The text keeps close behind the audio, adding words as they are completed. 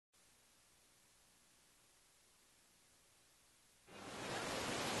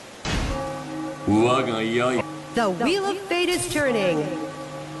The wheel of fate is turning.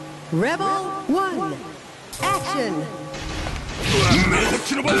 Rebel 1, action!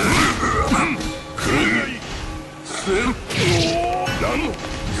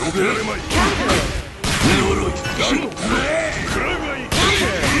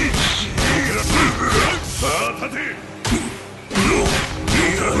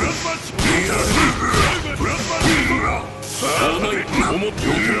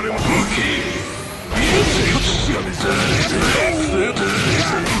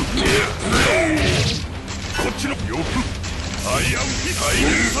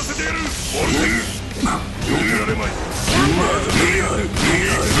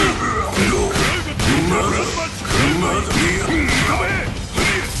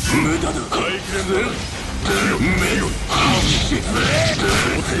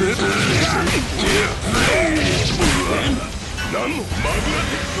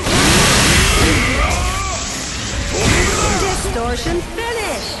 Distortion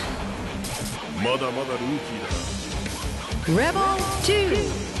finish! Rebel 2,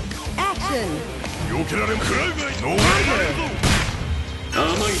 action!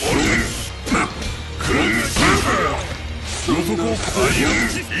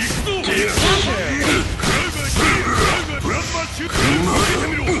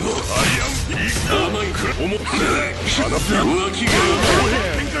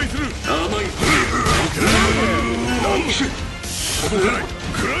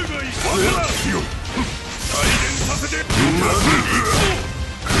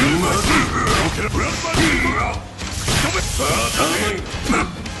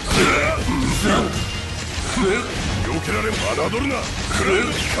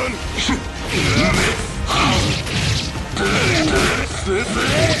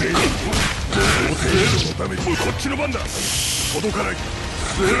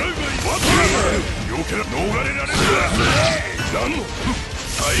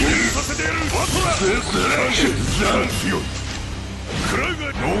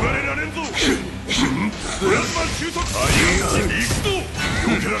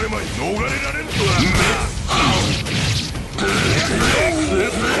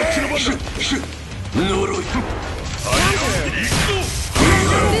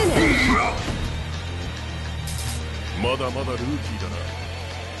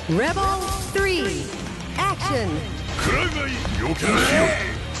 Rebel 3, action!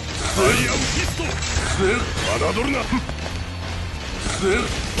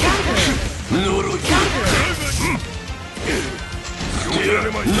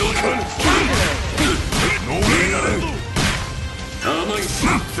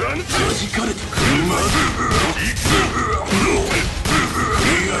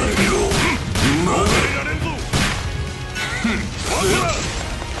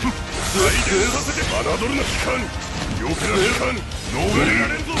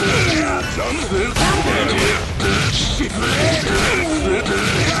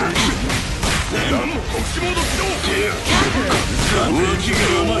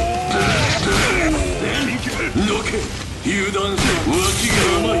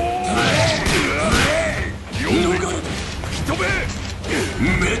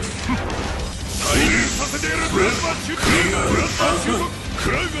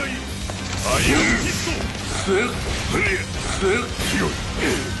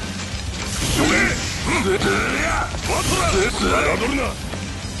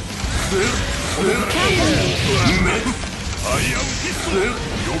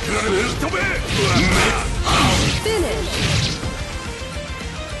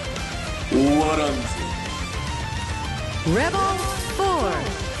 Rebel 4,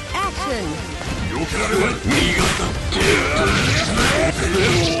 action!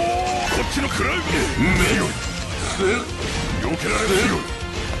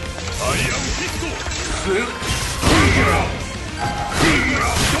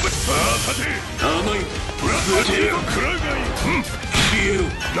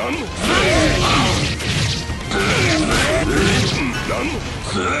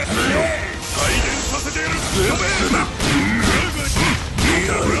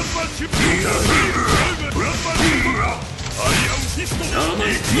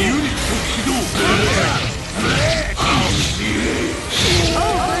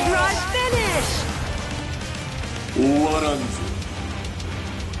 Overdrive finish!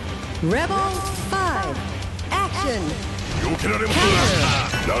 Rebel 5, action!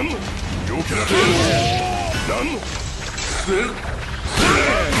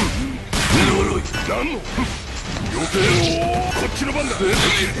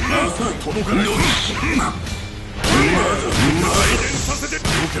 させて避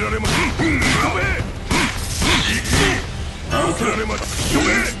けられます。避けられます。避け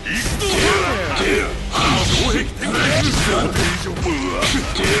行くぞ。障壁展開する。想定以上。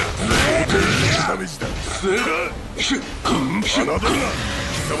ダメージだ。侮るな。貴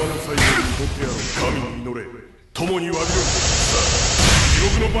様の最後にとってやろう。神に祈れ。共に詫びろ。さあ、地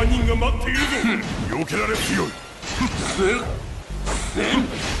獄の番人が待っているぞ。避けられ強い。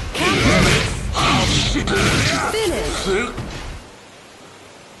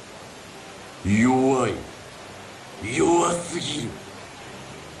弱い。弱すぎる。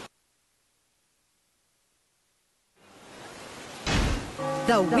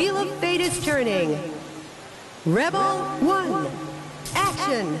The wheel of fate is turning. Rebel 1,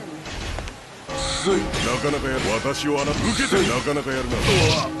 action. なかなかやる。私を受けてなかなかやるな。ダ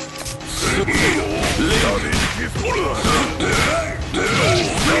メージ消す。ほら。ダ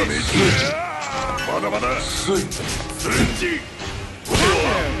メージ。まだまだ。スレンジ。こ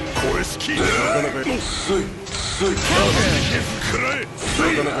れ好き。なかなかやる。ダメージ消す。くらえ。な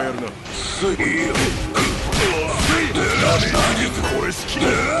かなかやるな。ダメージ。これ好き。な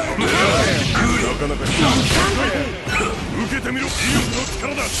かなかやる。受けてみろ。威力の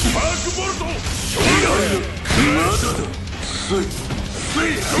力だ。スパークボルト。勝利だ。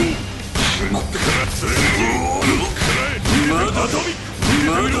待ってからスレンジ。まだだ。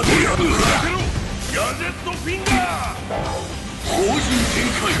ガジェットフィンガー。法人展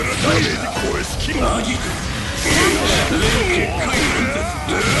開からダメージ。これ好き。マギク。連結界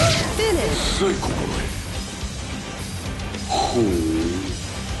連絶。心得。ほう。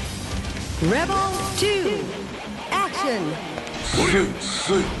Rebel 2, action.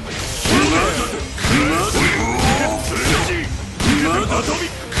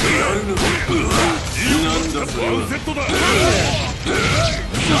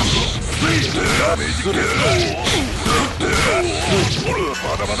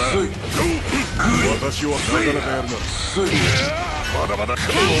 私はなかなかやるな。まだまだ。こ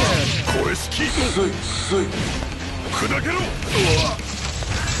れ好き。砕けろ。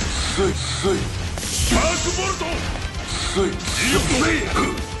スパークボルト。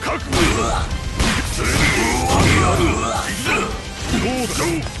覚悟。どうだ。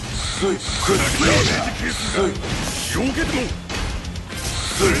砕けダメージケースが塩気でも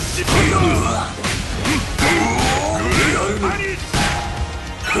スレッジパンダー。グレーパニッ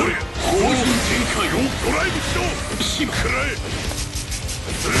これ法人展開をドライブしろ。くらえ。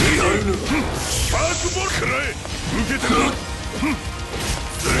スレッジスパークボールくらえ。受けても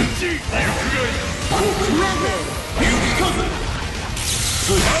スレッジ行くがいい。ス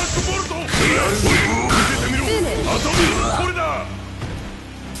パークボルト。くらえ。受けてみろ。あとこれだ。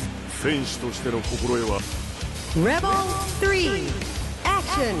戦士としての心得は。 Rebel 3,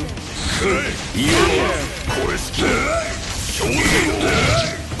 action. これ好き。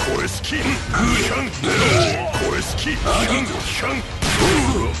これ好き。これ好き。こ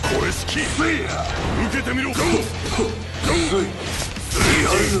れ好き。受けてみろ。受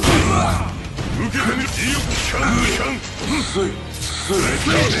けてみろ。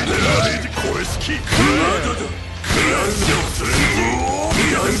これ好き。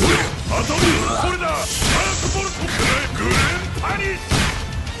あとこれだ。スパークボルト。グレーンパニッ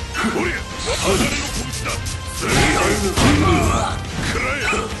これ離れの拳だ。スレンジくらえ。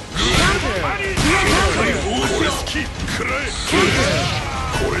グレーンパニッこれ好き。くらえ。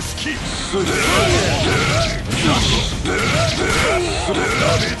これ好き。ダメー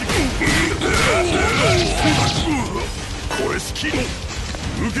ジこれ好き。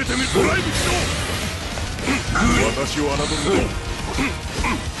受けてみドライブしろ。私を侮るぞ。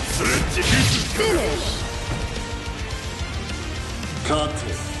スレッジヒース。勝て。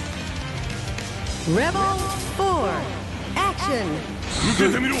 Rebel 4, action. 受け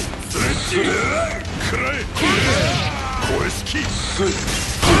てみろ。スレッジくらえ。これ好き。あ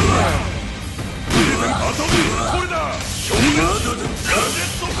とこれだ。少年ガジェッ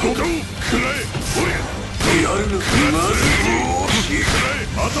ト交換くらえ。これやるのくらえ。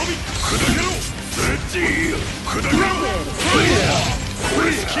アトミック砕けろ。スレッジ砕けろ。これ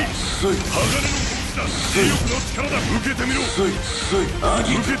好き。鋼の拳だ。勢力の力だ。受けてみろ。受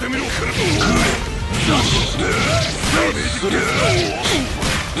けてみろ。ダメージ消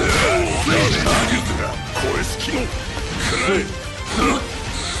すな。これ好きのくらえ。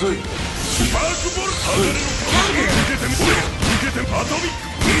スパークボルト。鋼の拳受けてみろ。受けてみろ。アトミッ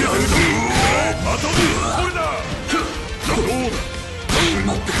ク受けてみろ。アトミックこれだ。どうだ。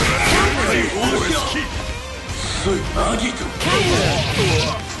待ってくれ。これ好き。アギト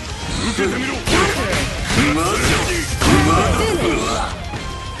受けてみろ。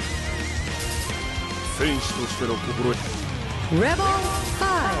戦戦士としての心得 Rebel 5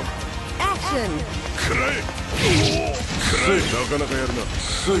 Action くらえくらえなかなかやるな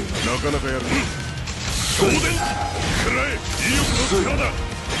なかなかやるな少年くらえ威力の力だな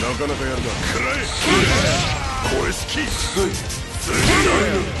かなかやるなくらえ声式受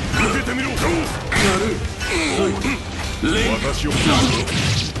けてみろ私を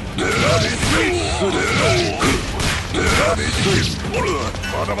ダメージ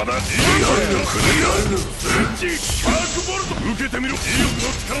まだまだスレッジシャークボルト受けてみろ威力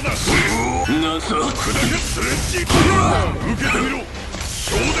の力だ砕けスレッジ受けてみろ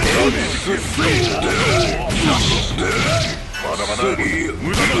少年ダメージまだまだ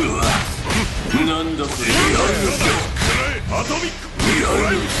無駄だなんだそれアトミックド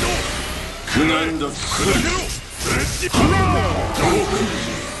ライブ起動なんだそれ砕けろスレッジ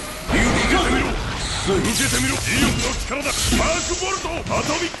受けてみろ威力の力だスパークボルトア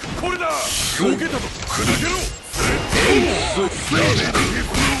トミックこれだ受けたと砕けろスレッジ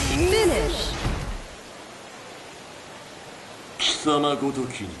Finish 貴様ごと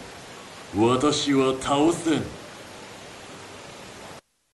きに私は倒せん。